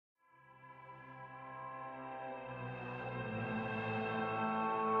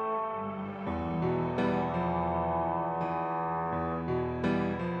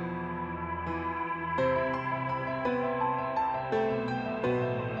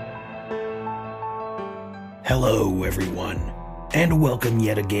Hello, everyone, and welcome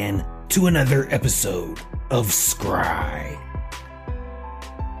yet again to another episode of Scry.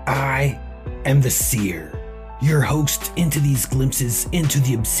 I am the Seer, your host into these glimpses into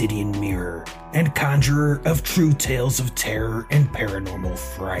the obsidian mirror and conjurer of true tales of terror and paranormal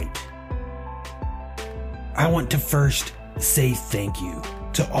fright. I want to first say thank you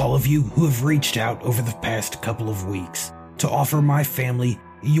to all of you who have reached out over the past couple of weeks to offer my family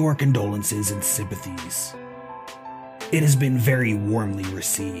your condolences and sympathies. It has been very warmly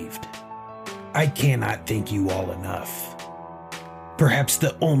received. I cannot thank you all enough. Perhaps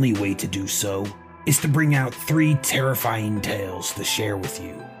the only way to do so is to bring out 3 terrifying tales to share with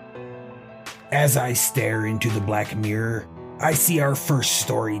you. As I stare into the black mirror, I see our first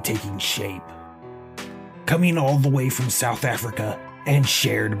story taking shape. Coming all the way from South Africa and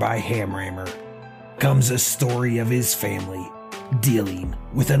shared by Hamrammer comes a story of his family dealing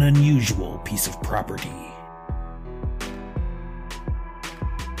with an unusual piece of property.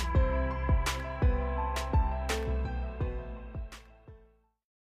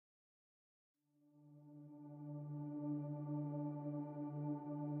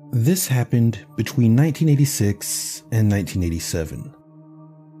 This happened between 1986 and 1987.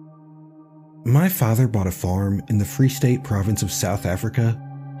 My father bought a farm in the Free State province of South Africa,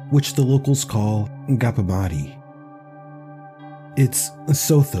 which the locals call Ngapamadi. It's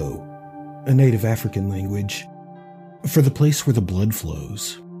Sotho, a native African language, for the place where the blood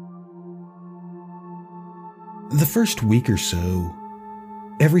flows. The first week or so,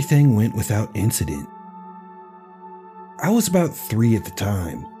 everything went without incident. I was about 3 at the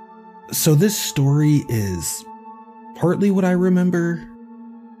time, so this story is partly what I remember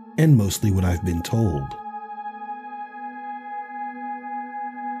and mostly what I've been told.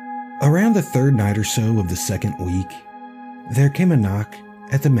 Around the 3rd night or so of the 2nd week, there came a knock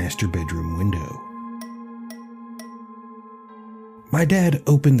at the master bedroom window. My dad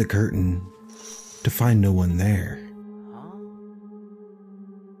opened the curtain to find no one there.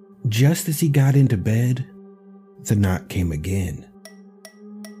 Just as he got into bed, the knock came again.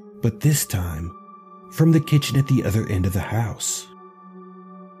 But this time, from the kitchen at the other end of the house.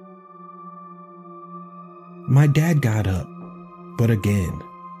 My dad got up, but again,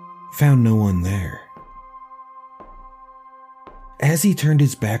 found no one there. As he turned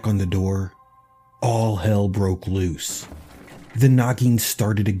his back on the door, all hell broke loose. The knocking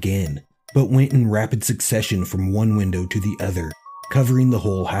started again, but went in rapid succession from one window to the other, covering the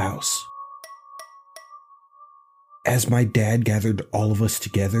whole house. As my dad gathered all of us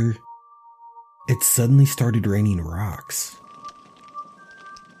together, it suddenly started raining rocks.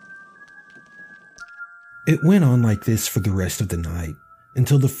 It went on like this for the rest of the night,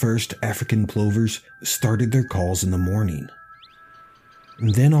 until the first African plovers started their calls in the morning.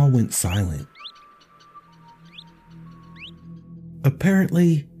 And then all went silent.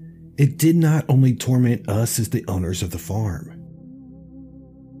 Apparently, it did not only torment us as the owners of the farm.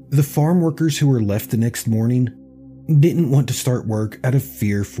 The farm workers who were left the next morning didn't want to start work out of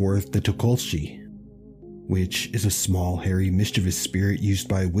fear for the Tokolshi, which is a small, hairy, mischievous spirit used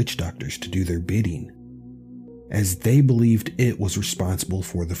by witch doctors to do their bidding, as they believed it was responsible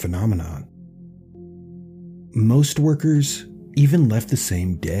for the phenomenon. Most workers even left the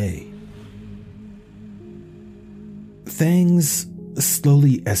same day. Things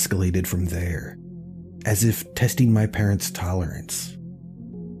slowly escalated from there, as if testing my parents' tolerance.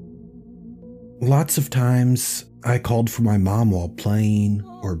 Lots of times, I called for my mom while playing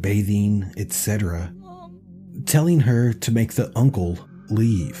or bathing, etc., telling her to make the uncle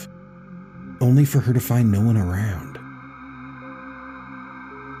leave, only for her to find no one around.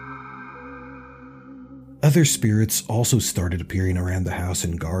 Other spirits also started appearing around the house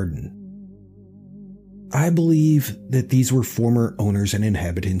and garden. I believe that these were former owners and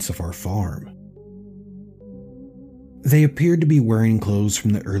inhabitants of our farm. They appeared to be wearing clothes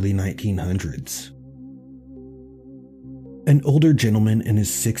from the early 1900s. An older gentleman in his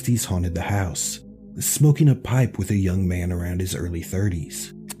 60s haunted the house, smoking a pipe with a young man around his early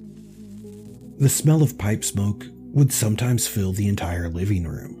 30s. The smell of pipe smoke would sometimes fill the entire living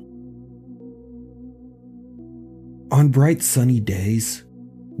room. On bright sunny days,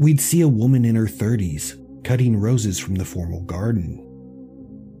 we'd see a woman in her 30s cutting roses from the formal garden.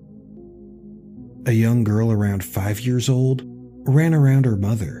 A young girl around 5 years old ran around her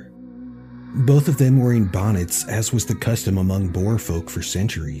mother, both of them wearing bonnets, as was the custom among Boer folk for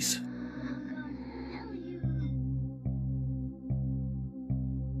centuries.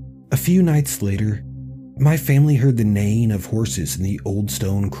 A few nights later, my family heard the neighing of horses in the old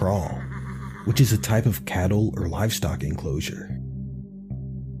stone kraal, which is a type of cattle or livestock enclosure.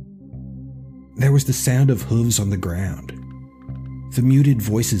 There was the sound of hooves on the ground, the muted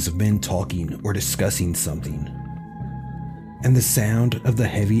voices of men talking or discussing something, and the sound of the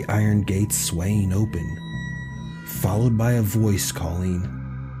heavy iron gates swaying open, followed by a voice calling,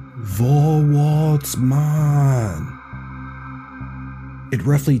 "Voorwaarts, man!" It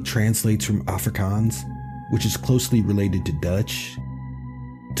roughly translates from Afrikaans, which is closely related to Dutch,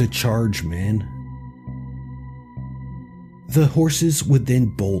 to "charge, men." The horses would then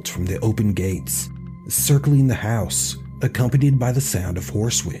bolt from the open gates, circling the house, accompanied by the sound of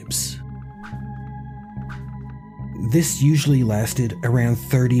horsewhips. This usually lasted around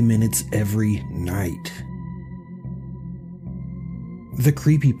 30 minutes every night. The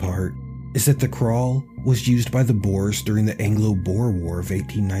creepy part is that the kraal was used by the Boers during the Anglo-Boer War of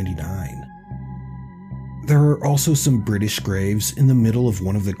 1899. There are also some British graves in the middle of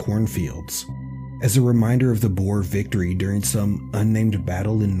one of the cornfields, as a reminder of the Boer victory during some unnamed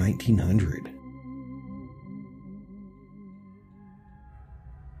battle in 1900.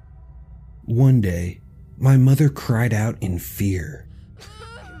 One day, my mother cried out in fear.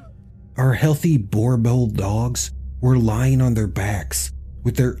 Our healthy Boerboel dogs were lying on their backs,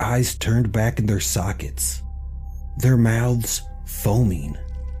 with their eyes turned back in their sockets, their mouths foaming.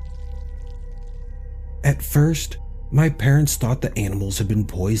 At first, my parents thought the animals had been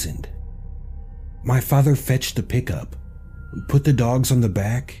poisoned. My father fetched the pickup, put the dogs on the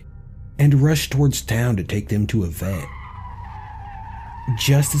back, and rushed towards town to take them to a vet.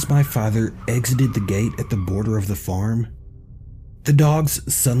 Just as my father exited the gate at the border of the farm, the dogs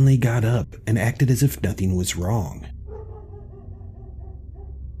suddenly got up and acted as if nothing was wrong.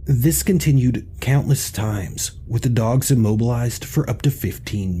 This continued countless times, with the dogs immobilized for up to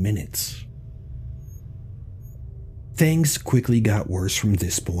 15 minutes. Things quickly got worse from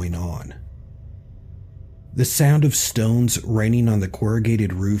this point on. The sound of stones raining on the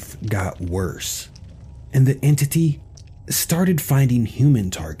corrugated roof got worse, and the entity started finding human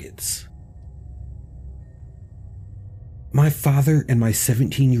targets. My father and my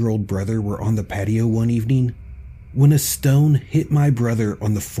 17-year-old brother were on the patio one evening when a stone hit my brother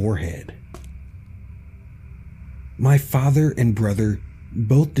on the forehead. My father and brother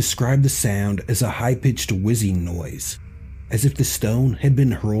both described the sound as a high-pitched whizzing noise, as if the stone had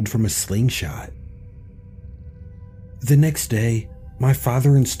been hurled from a slingshot. The next day, my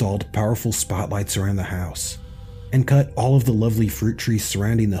father installed powerful spotlights around the house and cut all of the lovely fruit trees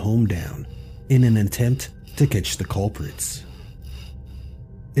surrounding the home down in an attempt to catch the culprits.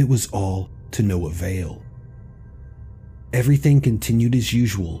 It was all to no avail. Everything continued as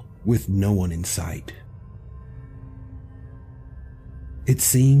usual with no one in sight. It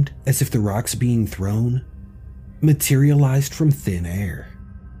seemed as if the rocks being thrown materialized from thin air.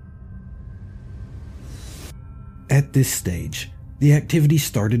 At this stage, the activity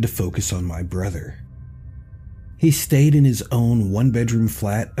started to focus on my brother. He stayed in his own one-bedroom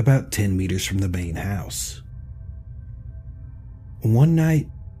flat about 10 meters from the main house. One night,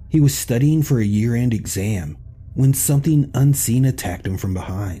 he was studying for a year-end exam when something unseen attacked him from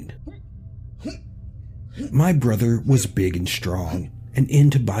behind. My brother was big and strong and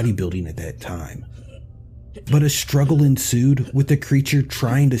into bodybuilding at that time, but a struggle ensued with the creature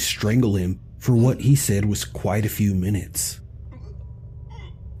trying to strangle him for what he said was quite a few minutes.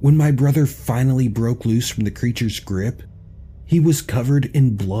 When my brother finally broke loose from the creature's grip, he was covered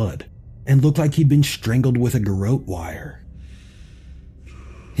in blood and looked like he'd been strangled with a garrote wire.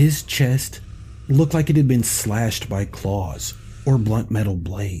 His chest looked like it had been slashed by claws or blunt metal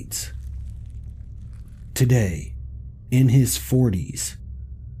blades. Today, in his 40s,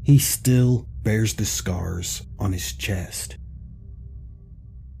 he still bears the scars on his chest.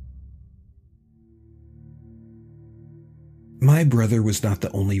 My brother was not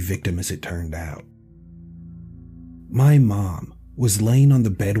the only victim, as it turned out. My mom was laying on the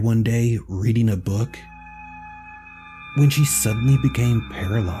bed one day reading a book when she suddenly became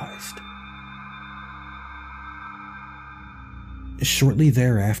paralyzed. Shortly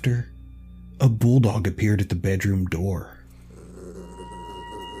thereafter, a bulldog appeared at the bedroom door.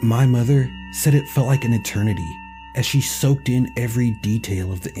 My mother said it felt like an eternity as she soaked in every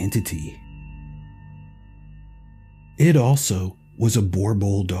detail of the entity. It also was a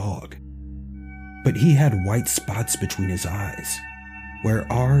Boerboel dog, but he had white spots between his eyes, where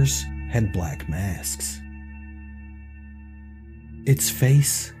ours had black masks. Its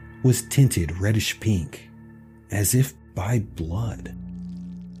face was tinted reddish pink, as if by blood,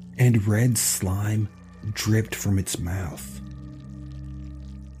 and red slime dripped from its mouth.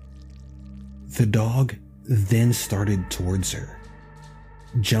 The dog then started towards her,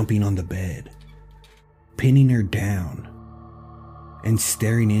 jumping on the bed, pinning her down, and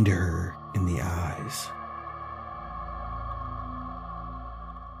staring into her in the eyes.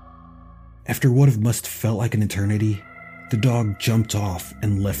 After what must have felt like an eternity, the dog jumped off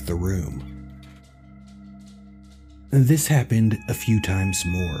and left the room. This happened a few times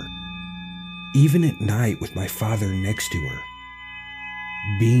more, even at night with my father next to her.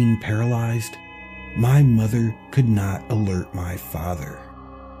 Being paralyzed, my mother could not alert my father.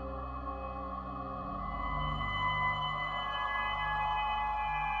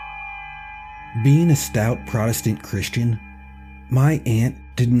 Being a stout Protestant Christian, my aunt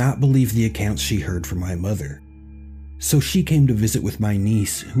did not believe the accounts she heard from my mother, so she came to visit with my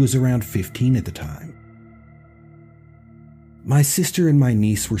niece, who was around 15 at the time. My sister and my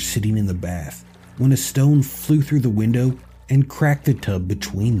niece were sitting in the bath when a stone flew through the window and cracked the tub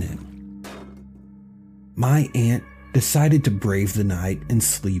between them. My aunt decided to brave the night and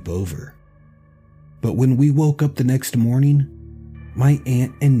sleep over. But when we woke up the next morning, my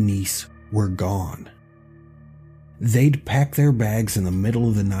aunt and niece were gone. They'd packed their bags in the middle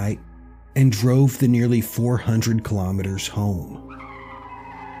of the night and drove the nearly 400 kilometers home.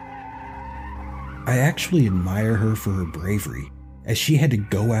 I actually admire her for her bravery, as she had to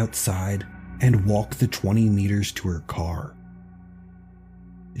go outside and walk the 20 meters to her car.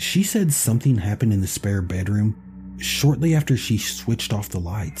 She said something happened in the spare bedroom shortly after she switched off the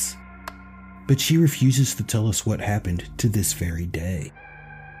lights, but she refuses to tell us what happened to this very day.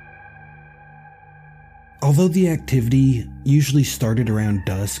 Although the activity usually started around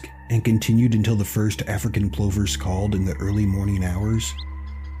dusk and continued until the first African plovers called in the early morning hours,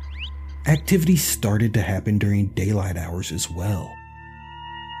 activity started to happen during daylight hours as well.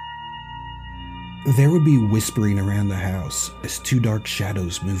 There would be whispering around the house as two dark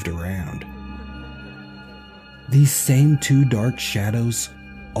shadows moved around. These same two dark shadows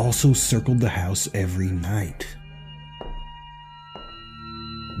also circled the house every night.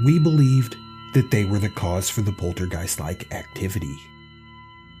 We believed that they were the cause for the poltergeist-like activity.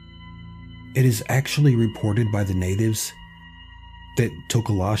 It is actually reported by the natives that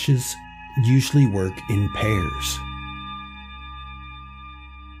tokalashes usually work in pairs.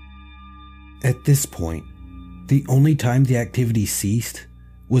 At this point, the only time the activity ceased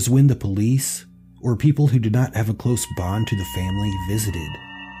was when the police or people who did not have a close bond to the family visited.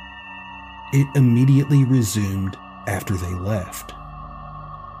 It immediately resumed after they left.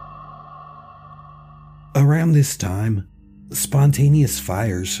 Around this time, spontaneous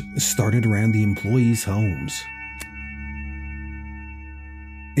fires started around the employees' homes.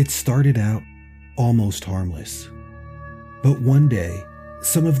 It started out almost harmless, but one day,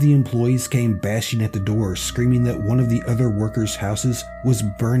 some of the employees came bashing at the door screaming that one of the other workers' houses was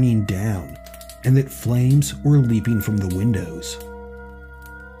burning down and that flames were leaping from the windows.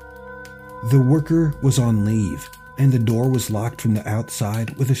 The worker was on leave and the door was locked from the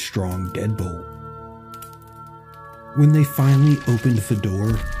outside with a strong deadbolt. When they finally opened the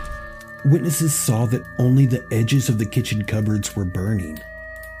door, witnesses saw that only the edges of the kitchen cupboards were burning.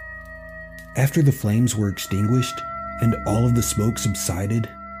 After the flames were extinguished and all of the smoke subsided,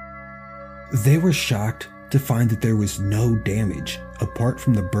 they were shocked to find that there was no damage apart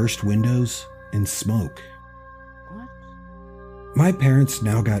from the burst windows and smoke. What? My parents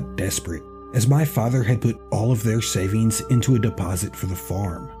now got desperate, as my father had put all of their savings into a deposit for the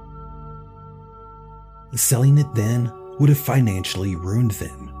farm. Selling it then would have financially ruined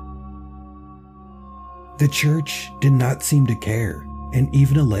them. The church did not seem to care and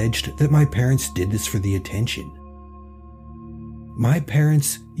even alleged that my parents did this for the attention. My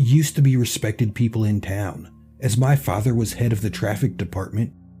parents used to be respected people in town, as my father was head of the traffic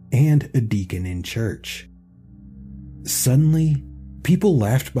department and a deacon in church. Suddenly, people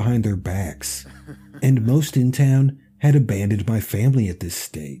laughed behind their backs, and most in town had abandoned my family at this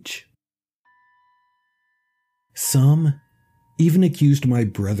stage. Some even accused my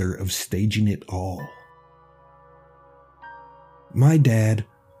brother of staging it all. My dad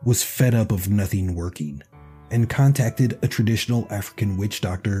was fed up of nothing working and contacted a traditional African witch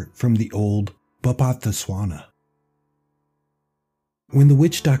doctor from the old Bophuthatswana. When the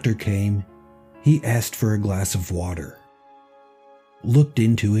witch doctor came, he asked for a glass of water, looked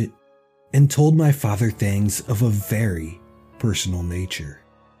into it, and told my father things of a very personal nature.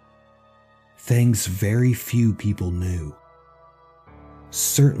 Things very few people knew.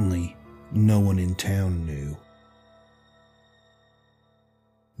 Certainly, no one in town knew.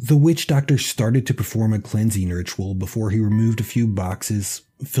 The witch doctor started to perform a cleansing ritual before he removed a few boxes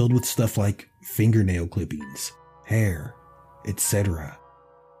filled with stuff like fingernail clippings, hair, etc.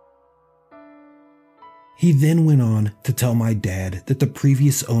 He then went on to tell my dad that the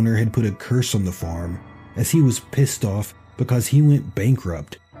previous owner had put a curse on the farm as he was pissed off because he went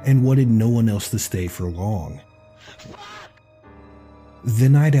bankrupt and wanted no one else to stay for long. The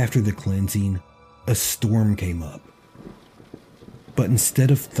night after the cleansing, a storm came up. But instead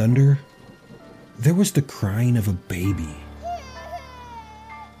of thunder, there was the crying of a baby.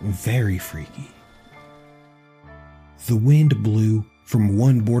 Very freaky. The wind blew from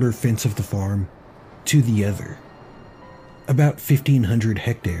one border fence of the farm to the other, about 1,500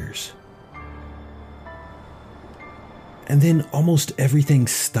 hectares. And then almost everything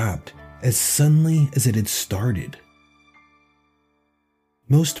stopped as suddenly as it had started.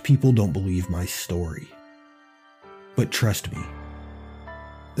 Most people don't believe my story. But trust me,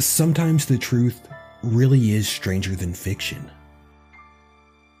 sometimes the truth really is stranger than fiction.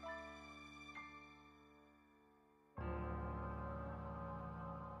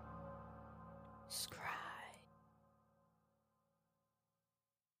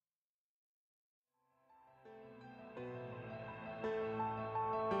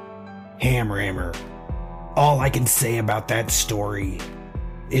 Hammer. All I can say about that story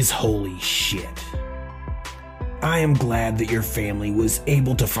is holy shit. I am glad that your family was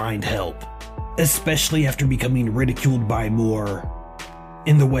able to find help, especially after becoming ridiculed by more,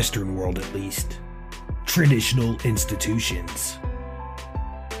 in the Western world at least, traditional institutions.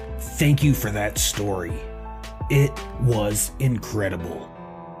 Thank you for that story. It was incredible.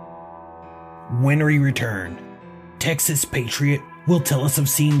 When we return, Texas Patriot will tell us of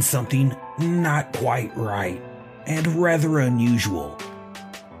seeing something not quite right and rather unusual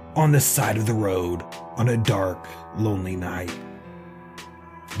on the side of the road on a dark, lonely night.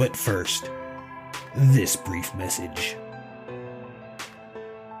 But first, this brief message.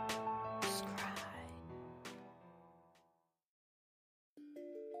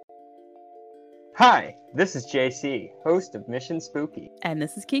 Hi, this is JC, host of Mission Spooky. And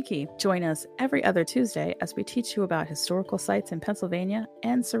this is Kiki. Join us every other Tuesday as we teach you about historical sites in Pennsylvania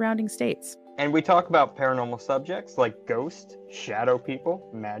and surrounding states. And we talk about paranormal subjects like ghosts, shadow people,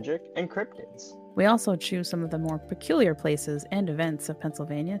 magic, and cryptids. We also choose some of the more peculiar places and events of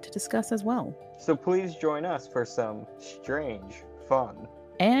Pennsylvania to discuss as well. So please join us for some strange fun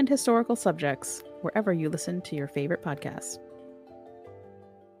and historical subjects wherever you listen to your favorite podcasts.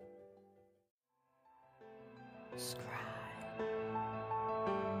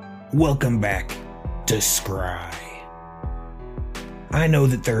 Welcome back to Scry. I know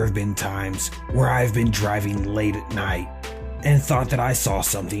that there have been times where I've been driving late at night and thought that I saw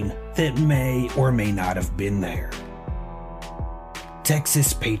something that may or may not have been there.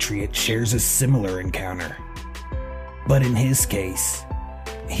 Texas Patriot shares a similar encounter, but in his case,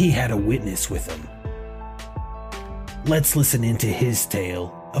 he had a witness with him. Let's listen into his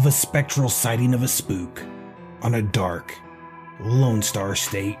tale of a spectral sighting of a spook on a dark Lone Star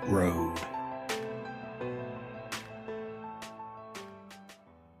State road.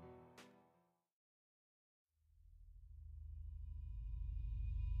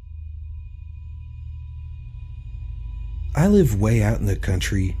 I live way out in the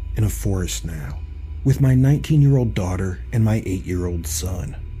country in a forest now, with my 19-year-old daughter and my 8-year-old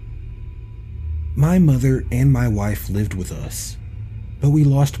son. My mother and my wife lived with us, but we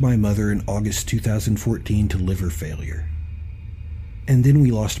lost my mother in August 2014 to liver failure. And then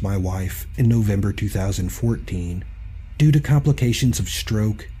we lost my wife in November 2014 due to complications of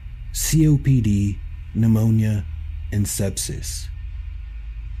stroke, COPD, pneumonia, and sepsis.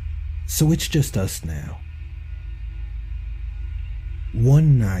 So it's just us now.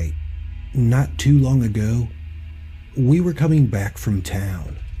 One night, not too long ago, we were coming back from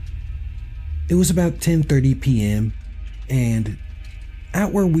town. It was about 10:30 p.m., and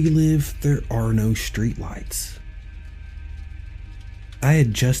out where we live, there are no streetlights. I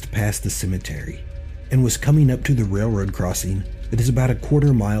had just passed the cemetery and was coming up to the railroad crossing that is about a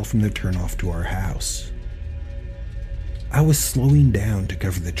quarter mile from the turnoff to our house. I was slowing down to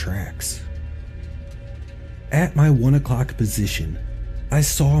cover the tracks. At my 1 o'clock position, I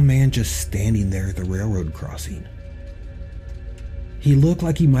saw a man just standing there at the railroad crossing. He looked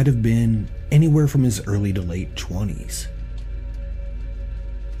like he might have been anywhere from his early to late 20s.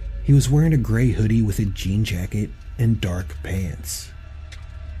 He was wearing a gray hoodie with a jean jacket and dark pants.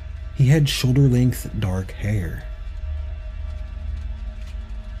 He had shoulder-length dark hair.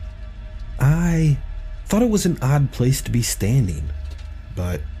 I thought it was an odd place to be standing,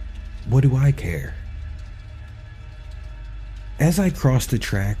 but what do I care? As I crossed the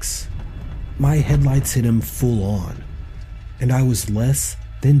tracks, my headlights hit him full on, and I was less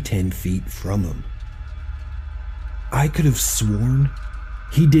than 10 feet from him. I could have sworn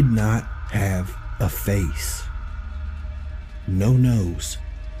he did not have a face. No nose,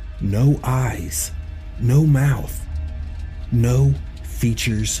 no eyes, no mouth, No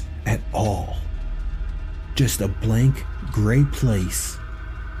features at all. Just a blank gray place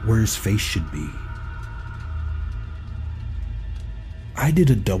where his face should be. I did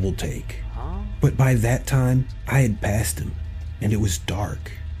a double take, but by that time I had passed him and it was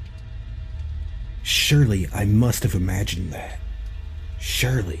dark. Surely I must have imagined that.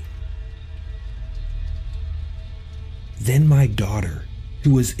 Surely. Then my daughter,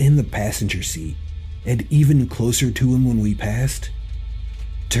 who was in the passenger seat and even closer to him when we passed,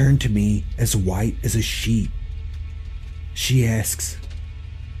 turned to me as white as a sheet. She asks,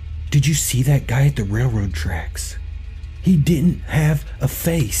 "Did you see that guy at the railroad tracks? He didn't have a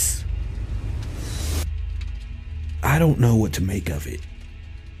face." I don't know what to make of it.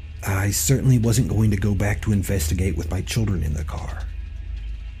 I certainly wasn't going to go back to investigate with my children in the car.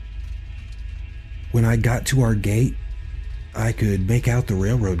 When I got to our gate, I could make out the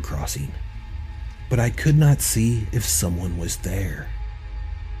railroad crossing, but I could not see if someone was there.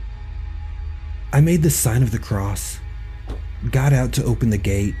 I made the sign of the cross, got out to open the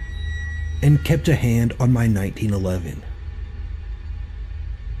gate, and kept a hand on my 1911.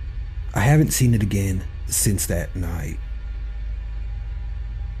 I haven't seen it again since that night.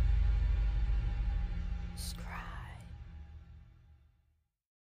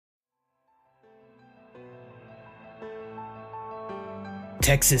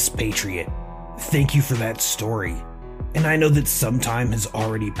 Texas Patriot, thank you for that story. And I know that some time has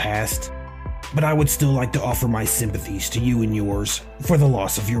already passed, but I would still like to offer my sympathies to you and yours for the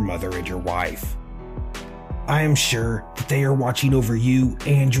loss of your mother and your wife. I am sure that they are watching over you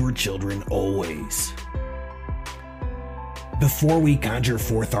and your children always. Before we conjure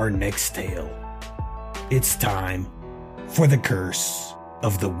forth our next tale, it's time for the curse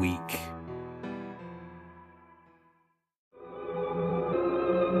of the week.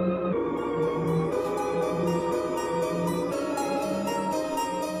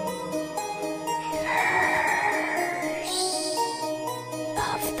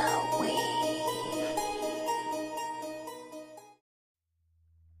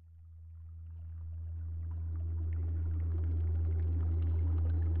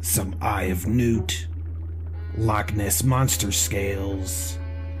 Some Eye of Newt, Loch Ness Monster scales,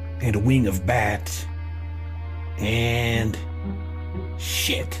 and a wing of bat, and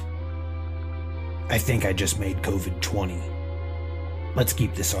shit. I think I just made COVID-20. Let's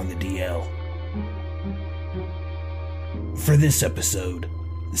keep this on the DL. For this episode,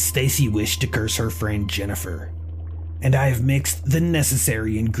 Stacy wished to curse her friend Jennifer, and I have mixed the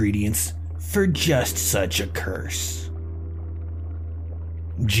necessary ingredients for just such a curse.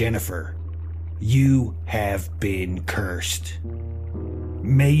 Jennifer, you have been cursed.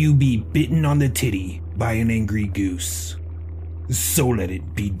 May you be bitten on the titty by an angry goose. So let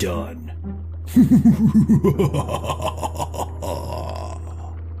it be done.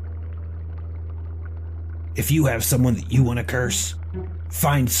 If you have someone that you want to curse,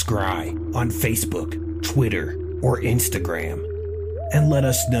 find Scry on Facebook, Twitter, or Instagram, and let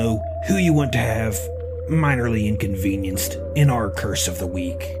us know who you want to have minorly inconvenienced in our curse of the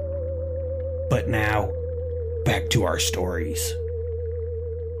week. But now, back to our stories.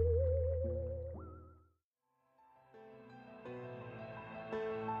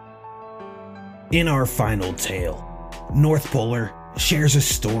 In our final tale, North Polar shares a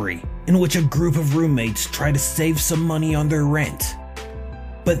story in which a group of roommates try to save some money on their rent.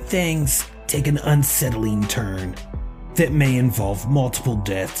 But things take an unsettling turn that may involve multiple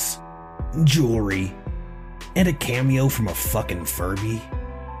deaths, jewelry, and a cameo from a fucking Furby.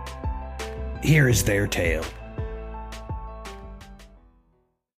 Here is their tale.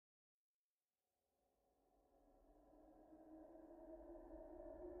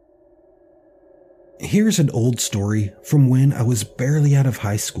 Here's an old story from when I was barely out of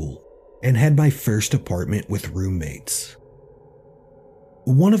high school and had my first apartment with roommates.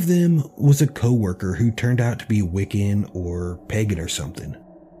 One of them was a coworker who turned out to be Wiccan or pagan or something.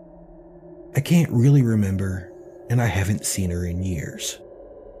 I can't really remember, and I haven't seen her in years.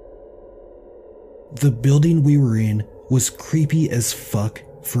 The building we were in was creepy as fuck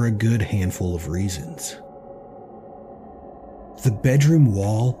for a good handful of reasons. The bedroom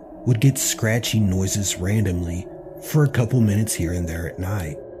wall would get scratching noises randomly for a couple minutes here and there at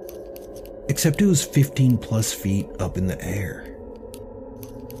night, except it was 15 plus feet up in the air.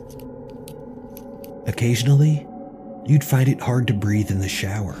 Occasionally, you'd find it hard to breathe in the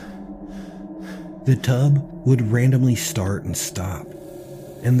shower. The tub would randomly start and stop,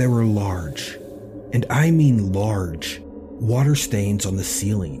 and there were large, and I mean large, water stains on the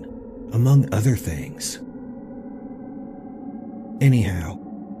ceiling, among other things. Anyhow,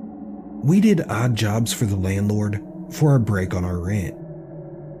 we did odd jobs for the landlord for a break on our rent.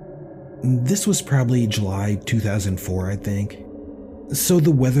 This was probably July 2004, I think, so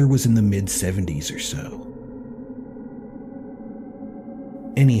the weather was in the mid-70s or so.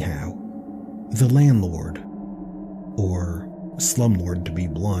 Anyhow, the landlord, or slumlord to be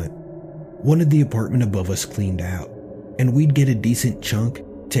blunt, wanted the apartment above us cleaned out, and we'd get a decent chunk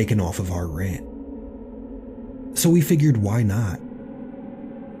taken off of our rent. So we figured, why not?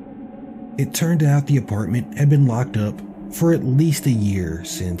 It turned out the apartment had been locked up for at least a year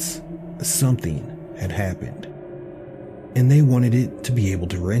since something had happened, and they wanted it to be able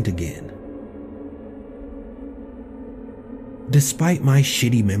to rent again. Despite my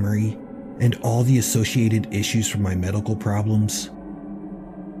shitty memory and all the associated issues from my medical problems,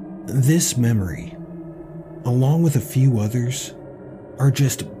 this memory, along with a few others, are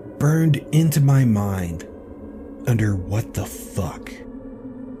just burned into my mind under what the fuck.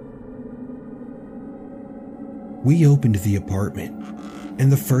 We opened the apartment,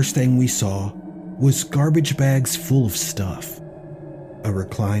 and the first thing we saw was garbage bags full of stuff. A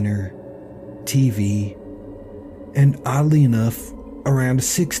recliner, TV, and oddly enough, around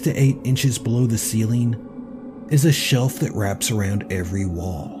 6 to 8 inches below the ceiling is a shelf that wraps around every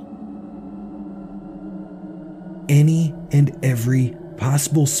wall. Any and every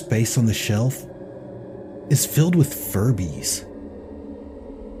possible space on the shelf is filled with Furbies.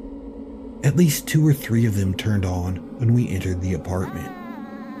 At least 2 or 3 of them turned on when we entered the apartment.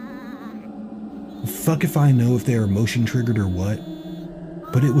 Fuck if I know if they are motion triggered or what,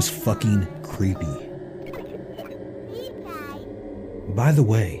 but it was fucking creepy. By the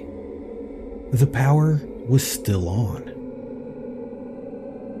way, the power was still on.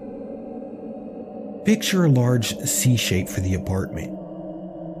 Picture a large C shape for the apartment.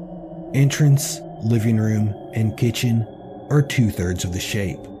 Entrance, living room, and kitchen are 2/3 of the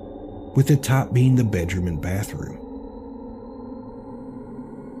shape, with the top being the bedroom and bathroom.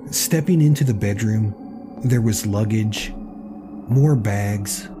 Stepping into the bedroom, there was luggage, more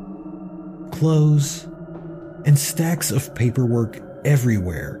bags, clothes, and stacks of paperwork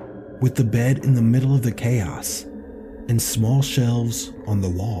everywhere, with the bed in the middle of the chaos and small shelves on the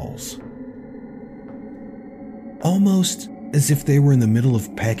walls. Almost as if they were in the middle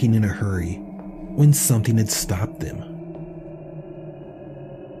of packing in a hurry when something had stopped them.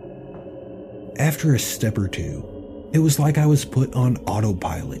 After a step or two, it was like I was put on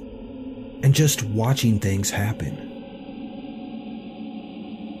autopilot and just watching things happen.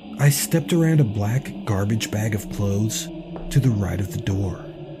 I stepped around a black garbage bag of clothes to the right of the door,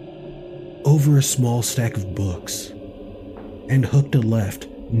 over a small stack of books, and hooked a left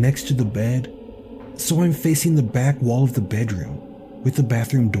next to the bed, so I'm facing the back wall of the bedroom with the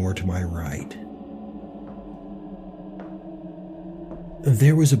bathroom door to my right.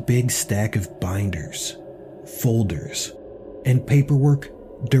 There was a big stack of binders, folders, and paperwork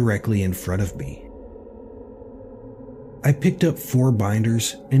directly in front of me. I picked up 4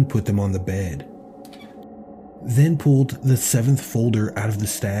 binders and put them on the bed, then pulled the 7th folder out of the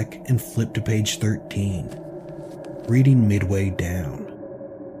stack and flipped to page 13, reading midway down.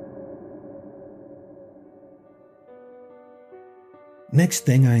 Next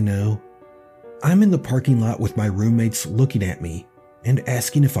thing I know, I'm in the parking lot with my roommates looking at me and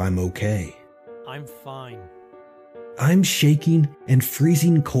asking if I'm okay. I'm fine. I'm shaking and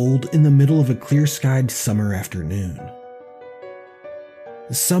freezing cold in the middle of a clear-skied summer afternoon.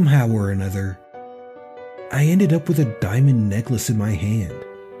 Somehow or another, I ended up with a diamond necklace in my hand,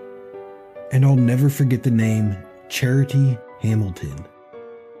 and I'll never forget the name Charity Hamilton.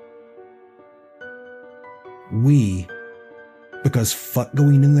 We, because fuck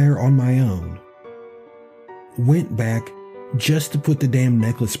going in there on my own, went back just to put the damn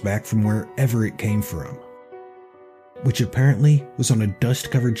necklace back from wherever it came from, which apparently was on a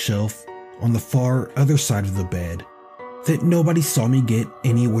dust-covered shelf on the far other side of the bed that nobody saw me get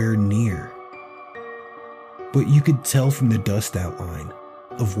anywhere near. But you could tell from the dust outline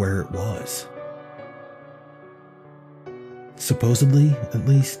of where it was. Supposedly, at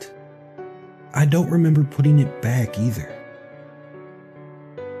least. I don't remember putting it back either.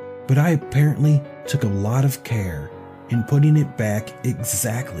 But I apparently took a lot of care in putting it back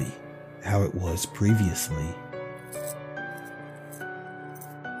exactly how it was previously.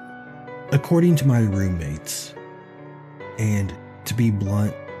 According to my roommates, and to be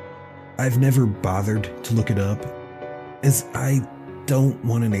blunt, I've never bothered to look it up, as I don't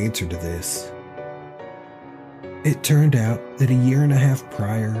want an answer to this. It turned out that a year and a half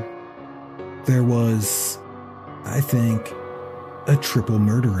prior, there was, I think, a triple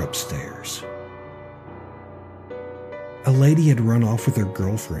murder upstairs. A lady had run off with her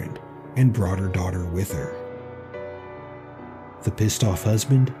girlfriend and brought her daughter with her. the pissed off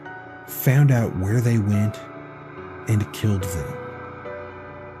husband found out where they went and killed them,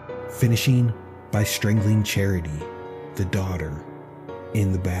 finishing by strangling Charity, the daughter,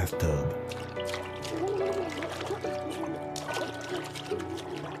 in the bathtub.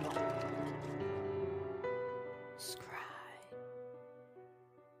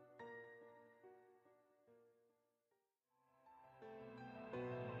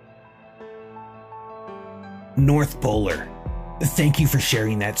 North Polar, thank you for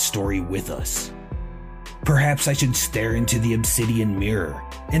sharing that story with us. Perhaps I should stare into the obsidian mirror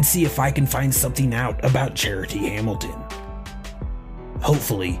and see if I can find something out about Charity Hamilton.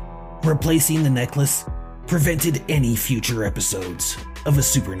 Hopefully, replacing the necklace prevented any future episodes of A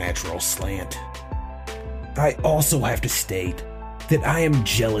Supernatural Slant. I also have to state that I am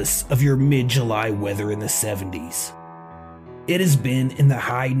jealous of your mid-July weather in the 70s. It has been in the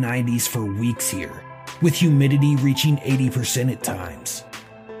high 90s for weeks here, with humidity reaching 80% at times.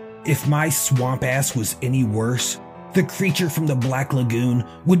 If my swamp ass was any worse, the creature from the Black Lagoon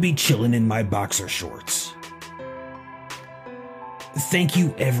would be chilling in my boxer shorts. Thank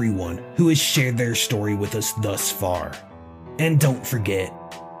you everyone who has shared their story with us thus far. And don't forget,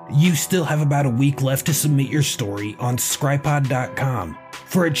 you still have about a week left to submit your story on scrypod.com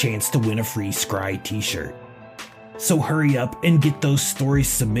for a chance to win a free Scry t-shirt. So hurry up and get those stories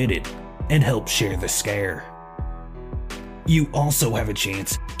submitted and help share the scare. You also have a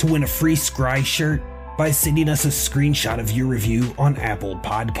chance to win a free Scry shirt by sending us a screenshot of your review on Apple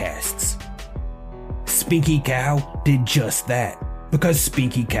Podcasts. Spinky Cow did just that, because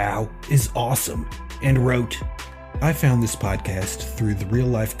Spinky Cow is awesome, and wrote, I found this podcast through the Real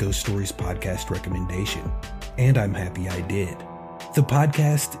Life Ghost Stories podcast recommendation, and I'm happy I did. The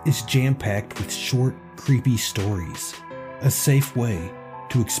podcast is jam-packed with short, creepy stories, a safe way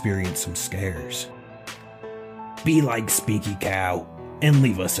to experience some scares. Be like Spinky Cow and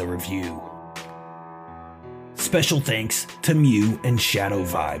leave us a review. Special thanks to Mew and Shadow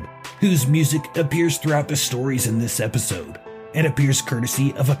Vibe, whose music appears throughout the stories in this episode and appears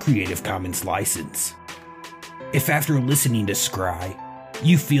courtesy of a Creative Commons license. If after listening to Scry,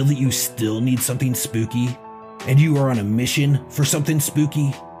 you feel that you still need something spooky and you are on a mission for something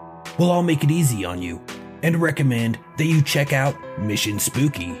spooky, well, I'll make it easy on you and recommend that you check out Mission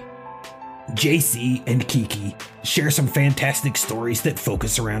Spooky. JC and Kiki share some fantastic stories that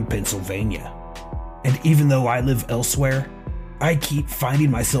focus around Pennsylvania. And even though I live elsewhere, I keep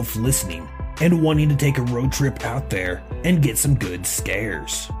finding myself listening and wanting to take a road trip out there and get some good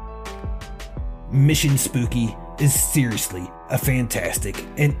scares. Mission Spooky is seriously a fantastic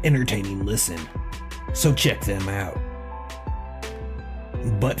and entertaining listen, so check them out.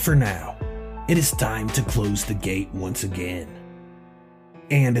 But for now, it is time to close the gate once again.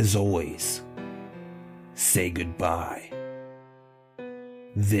 And as always, say goodbye.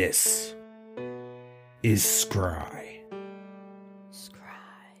 This is Scry.